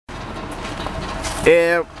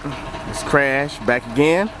Yeah, it's Crash back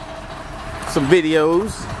again. Some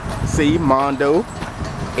videos. See,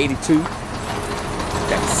 Mondo82.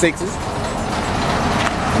 Got the 6s.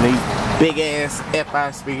 And these big ass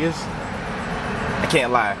F5 speakers. I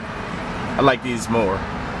can't lie. I like these more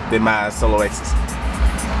than my Solo X's.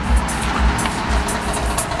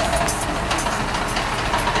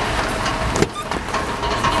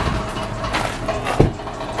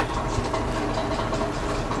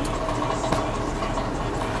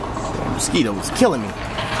 Mosquitoes killing me.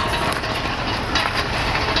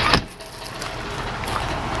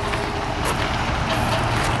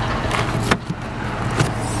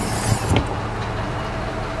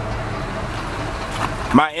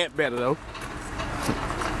 My aunt better though.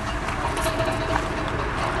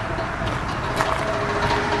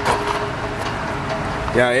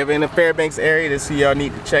 Y'all ever in the Fairbanks area, this is who y'all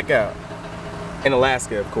need to check out. In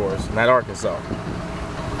Alaska, of course, not Arkansas.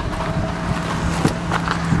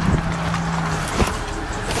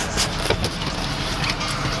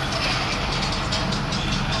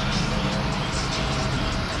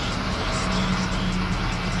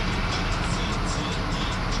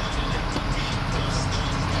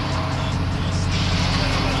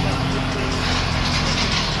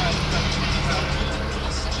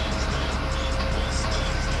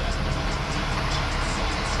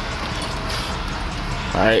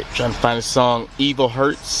 Alright, trying to find a song, Evil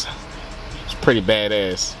Hertz. It's pretty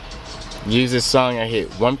badass. Use this song, I hit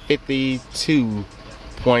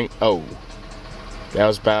 152.0. That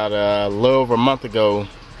was about a little over a month ago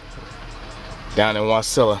down in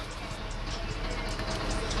Wasilla.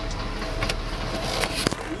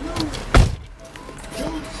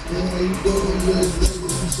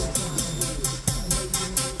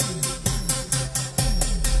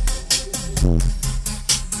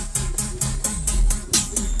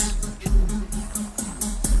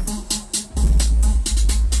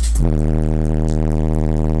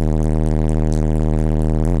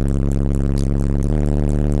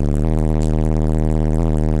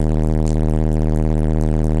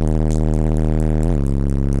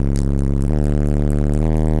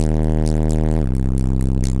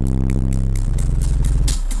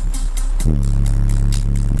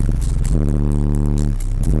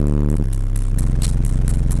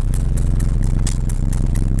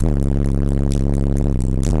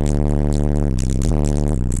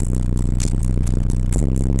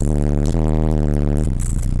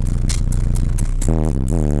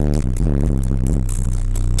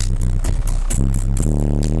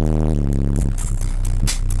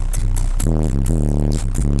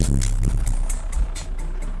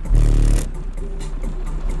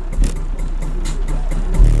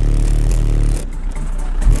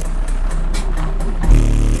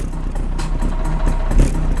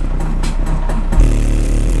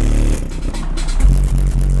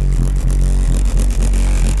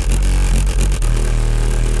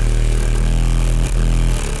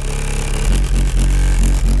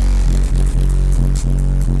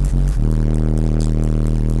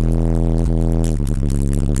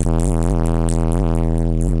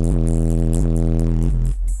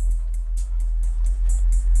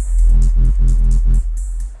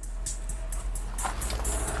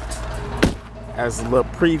 As a little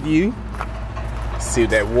preview, see what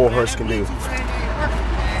that Warhorse can do.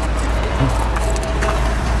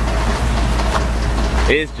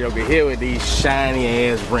 This joker here with these shiny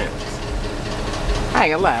ass rims. I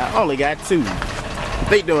ain't gonna lie, I only got 2.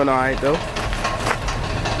 They doing alright though.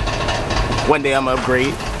 One day I'm gonna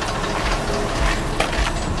upgrade.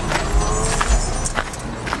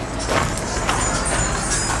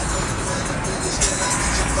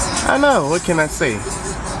 I know, what can I say?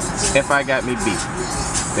 If I got me beat.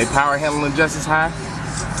 They power handling just as high.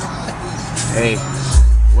 Hey,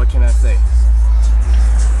 what can I say?